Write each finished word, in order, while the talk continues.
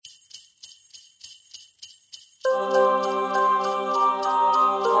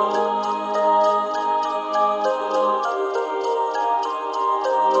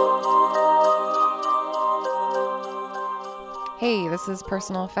This is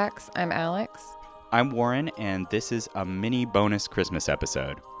Personal Effects. I'm Alex. I'm Warren, and this is a mini bonus Christmas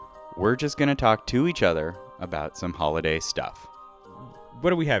episode. We're just going to talk to each other about some holiday stuff. What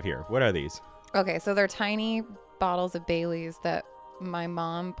do we have here? What are these? Okay, so they're tiny bottles of Bailey's that my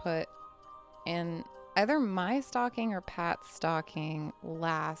mom put in either my stocking or Pat's stocking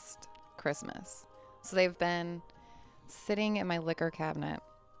last Christmas. So they've been sitting in my liquor cabinet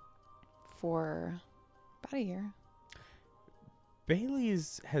for about a year.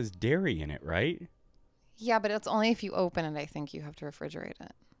 Bailey's has dairy in it, right? Yeah, but it's only if you open it, I think you have to refrigerate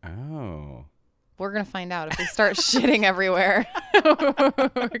it. Oh. We're going to find out. If they start shitting everywhere,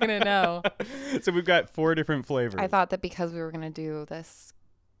 we're going to know. So we've got 4 different flavors. I thought that because we were going to do this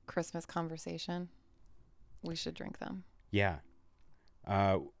Christmas conversation, we should drink them. Yeah.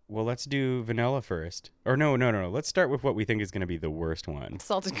 Well, let's do vanilla first. Or no. Let's start with what we think is going to be the worst one.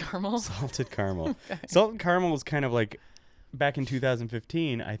 Salted caramel? Salted caramel. Okay. Salted caramel was kind of like, back in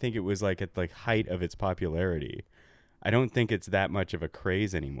 2015, I think it was like at the height of its popularity. I don't think it's that much of a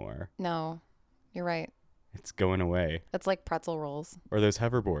craze anymore. No, you're right. It's going away. It's like pretzel rolls. Or those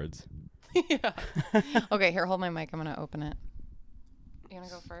hoverboards. Yeah. Okay, here, hold my mic. I'm going to open it. You want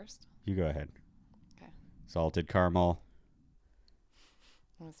to go first? You go ahead. Okay. Salted caramel.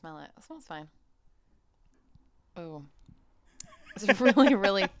 I'm going to smell it. It smells fine. Oh. It's really,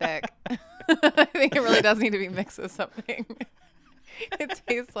 really thick. I think it really does need to be mixed with something. It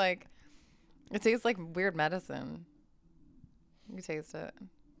tastes like weird medicine. You taste it.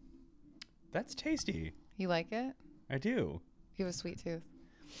 That's tasty. You like it? I do. You have a sweet tooth.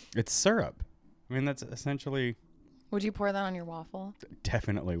 It's syrup. I mean, that's essentially... Would you pour that on your waffle?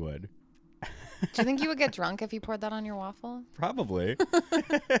 Definitely would. Do you think you would get drunk if you poured that on your waffle? Probably.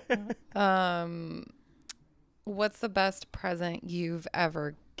 What's the best present you've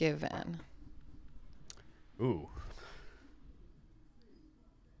ever given? Ooh.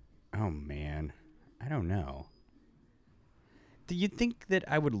 Oh, man. I don't know. Do you think that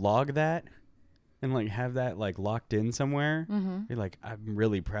I would log that and like have that like locked in somewhere? Mm-hmm. Be like, I'm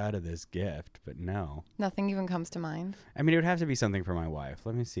really proud of this gift, but no. Nothing even comes to mind. I mean, it would have to be something for my wife.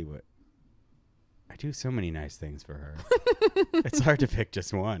 Let me see what. I do so many nice things for her. It's hard to pick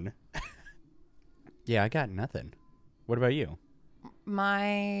just one. Yeah, I got nothing. What about you?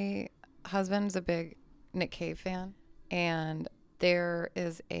 My husband's a big Nick Cave fan, and there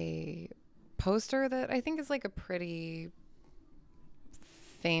is a poster that I think is like a pretty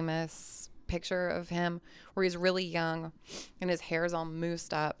famous picture of him where he's really young and his hair's all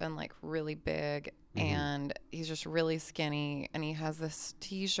moosed up and like really big, and he's just really skinny, and he has this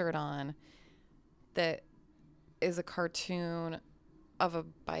t-shirt on that is a cartoon of a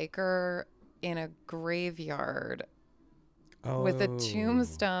biker in a graveyard with a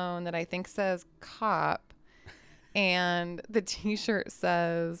tombstone that I think says cop, and the t-shirt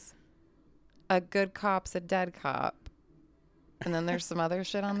says a good cop's a dead cop, and then there's some other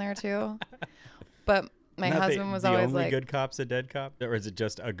shit on there too. But my husband was always like, good cop's a dead cop? Or is it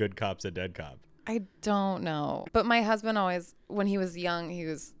just a good cop's a dead cop? I don't know. But my husband always, when he was young, he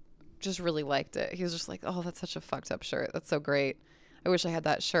was just really liked it. He was just like, oh, that's such a fucked up shirt. That's so great. I wish I had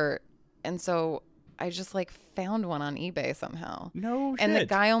that shirt. And so I just like found one on eBay somehow. No shit. And the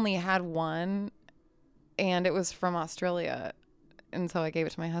guy only had one, and it was from Australia. And so I gave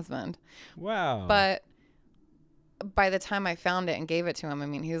it to my husband. Wow. But by the time I found it and gave it to him, I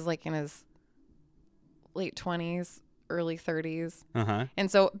mean, he was like in his late 20s, early 30s. Uh-huh.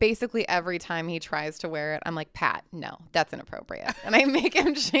 And so basically every time he tries to wear it, I'm like, Pat, no, that's inappropriate. And I make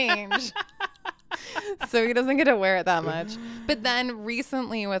him change. So he doesn't get to wear it that much. But then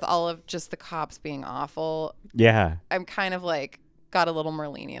recently, with all of just the cops being awful, Yeah. I'm kind of like got a little more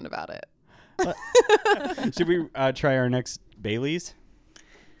lenient about it. Should we try our next Bailey's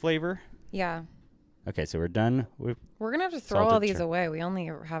flavor? Yeah. Okay, so we're done with... We're going to have to throw all these away. We only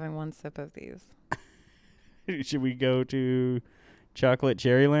are having one sip of these. Should we go to Chocolate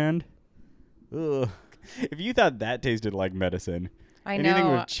Cherryland? Ugh. If you thought that tasted like medicine... I Anything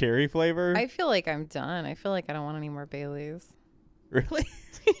know. with cherry flavor? I feel like I'm done. I feel like I don't want any more Baileys. Really?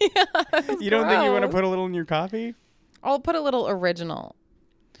 Yeah, You don't think you want to put a little in your coffee? I'll put a little original.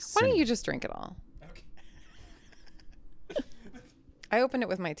 Why don't you just drink it all? Okay. I opened it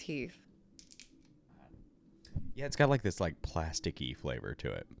with my teeth. Yeah, it's got like this like plasticky flavor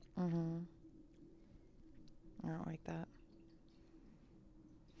to it. Mm-hmm. I don't like that.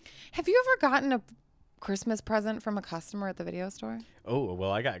 Have you ever gotten a Christmas present from a customer at the video store? Oh, well,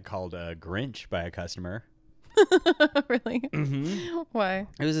 I got called a Grinch by a customer. Really? Mm-hmm. Why?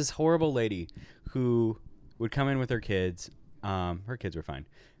 It was this horrible lady who would come in with her kids. Her kids were fine,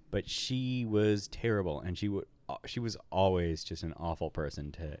 but she was terrible, and she would she was always just an awful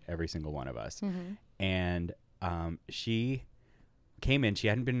person to every single one of us. Mm-hmm. And she came in. She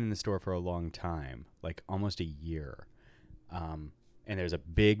hadn't been in the store for a long time, like almost a year. And there's a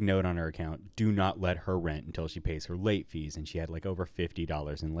big note on her account: do not let her rent until she pays her late fees. And she had like over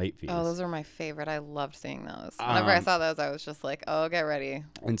 $50 in late fees. Oh, those are my favorite. I loved seeing those. Whenever I saw those, I was just like, oh, get ready.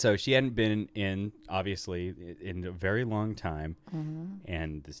 And so she hadn't been in, obviously, in a very long time. Mm-hmm.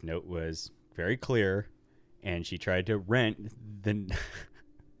 And this note was very clear. And she tried to rent the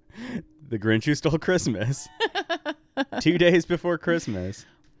Grinch Who Stole Christmas 2 days before Christmas.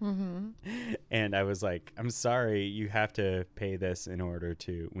 Mm-hmm. And I was like, I'm sorry, you have to pay this in order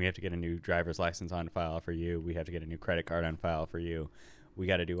to, we have to get a new driver's license on file for you. We have to get a new credit card on file for you. We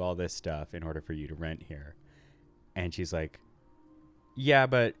got to do all this stuff in order for you to rent here. And she's like, yeah,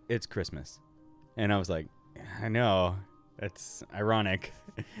 but it's Christmas. And I was like, I know, that's ironic.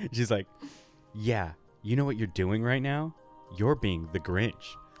 She's like, yeah, you know what you're doing right now? You're being the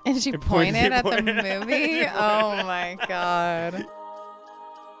Grinch. And she pointed at the movie? Oh my God.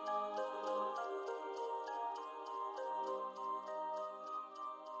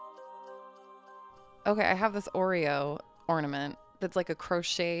 Okay, I have this Oreo ornament that's like a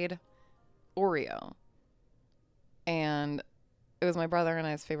crocheted Oreo. And it was my brother and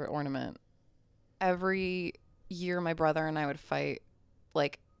I's favorite ornament. Every year my brother and I would fight,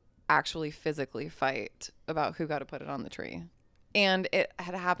 like actually physically fight about who got to put it on the tree. And it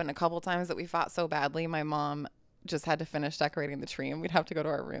had happened a couple times that we fought so badly, my mom just had to finish decorating the tree and we'd have to go to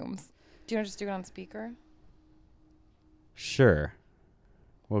our rooms. Do you want to just do it on speaker? Sure.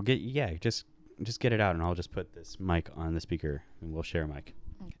 Well, just get it out, and I'll just put this mic on the speaker, and we'll share a mic.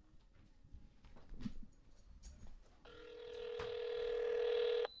 Okay.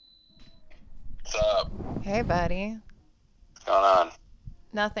 What's up? Hey, buddy. What's going on?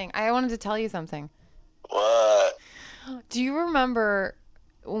 Nothing. I wanted to tell you something. What? Do you remember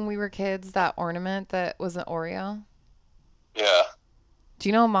when we were kids that ornament that was an Oreo? Yeah. Do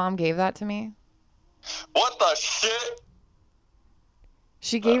you know Mom gave that to me? What the shit?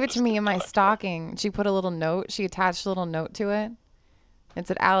 She gave it to me in my stocking. She put a little note. She attached a little note to it. It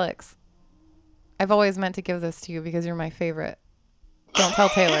said, Alex, I've always meant to give this to you because you're my favorite. Don't tell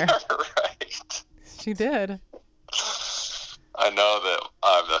Taylor. Right. She did. I know that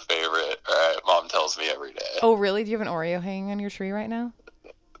I'm the favorite. All right. Mom tells me every day. Oh, really? Do you have an Oreo hanging on your tree right now?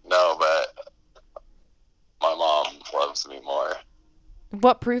 No, but my mom loves me more.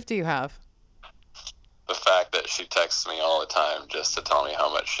 What proof do you have? The fact that she texts me all the time just to tell me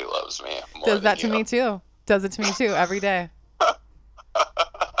how much she loves me. More Does that to than you. me too. Does it to me too every day. Why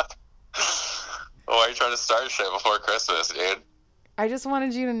are you trying to start shit before Christmas, dude? I just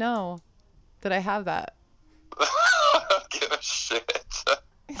wanted you to know that I have that. I don't give a shit.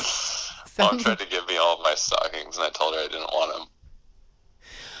 Mom tried to give me all of my stockings, and I told her I didn't want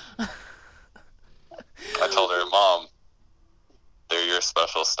them. I told her, Mom, they're your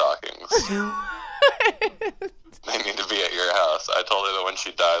special stockings. They need to be at your house. I told her that when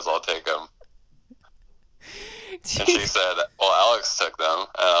she dies, I'll take them. And she said, well, Alex took them.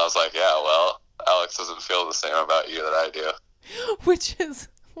 And I was like, yeah, well, Alex doesn't feel the same about you that I do. Which is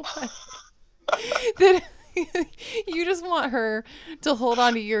what? That you just want her to hold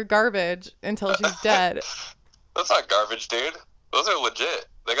on to your garbage until she's dead. That's not garbage, dude. Those are legit.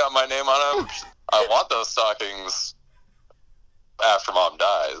 They got my name on them. I want those stockings after Mom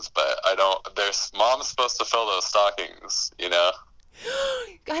dies, but I don't. Mom's supposed to fill those stockings, you know?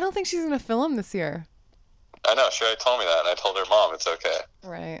 I don't think she's going to fill them this year. I know. She already told me that, and I told her, Mom, it's okay.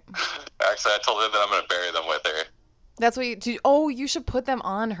 Right. Actually, I told her that I'm going to bury them with her. That's what you do. Oh, you should put them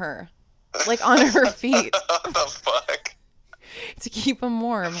on her. Like on her feet. What the fuck? To keep them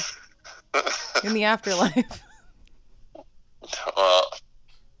warm in the afterlife. Well,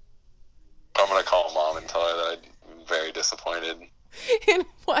 I'm going to call Mom and tell her that I'm very disappointed. In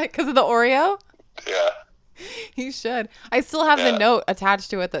what? Because of the Oreo? Yeah. You should. I still have the note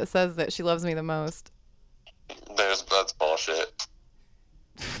attached to it that says that she loves me the most. That's bullshit.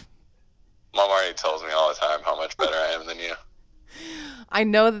 Mom already tells me all the time how much better I am than you. I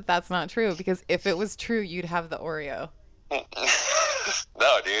know that that's not true, because if it was true, you'd have the Oreo.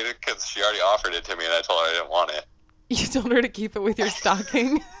 No, dude, because she already offered it to me and I told her I didn't want it. You told her to keep it with your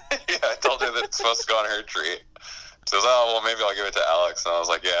stocking? Yeah, I told her that it's supposed to go on her tree. She says, oh, well, maybe I'll give it to Alex. And I was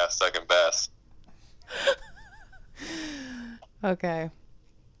like, yeah, second best. Okay.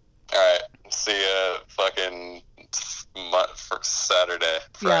 All right. See you fucking for Saturday,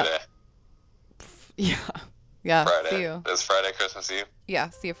 Friday. Yeah. Yeah. Friday. See you. Is Friday Christmas Eve? Yeah.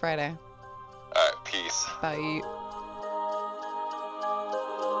 See you Friday. All right. Peace. Bye.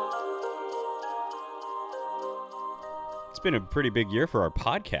 been a pretty big year for our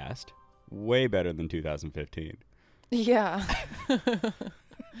podcast. Way better than 2015. Yeah.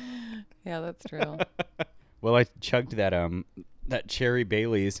 Yeah, that's true. Well, I chugged that cherry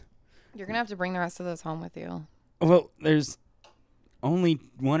Bailey's. You're going to have to bring the rest of those home with you. Well, there's only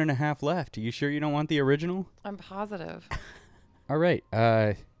 1.5 left. Are you sure you don't want the original? I'm positive. All right.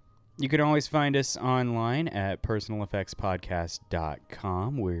 You can always find us online at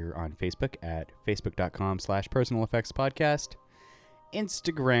personaleffectspodcast.com. We're on Facebook at facebook.com/personaleffectspodcast.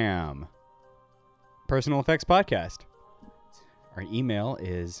 Instagram, Personal Effects Podcast. Our email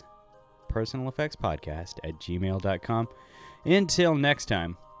is personaleffectspodcast@gmail.com. Until next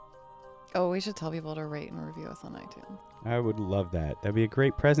time. Oh, we should tell people to rate and review us on iTunes. I would love that. That'd be a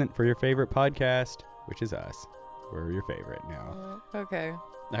great present for your favorite podcast, which is us. We're your favorite now. Okay.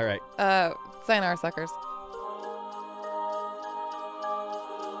 All right. Sayonara, suckers.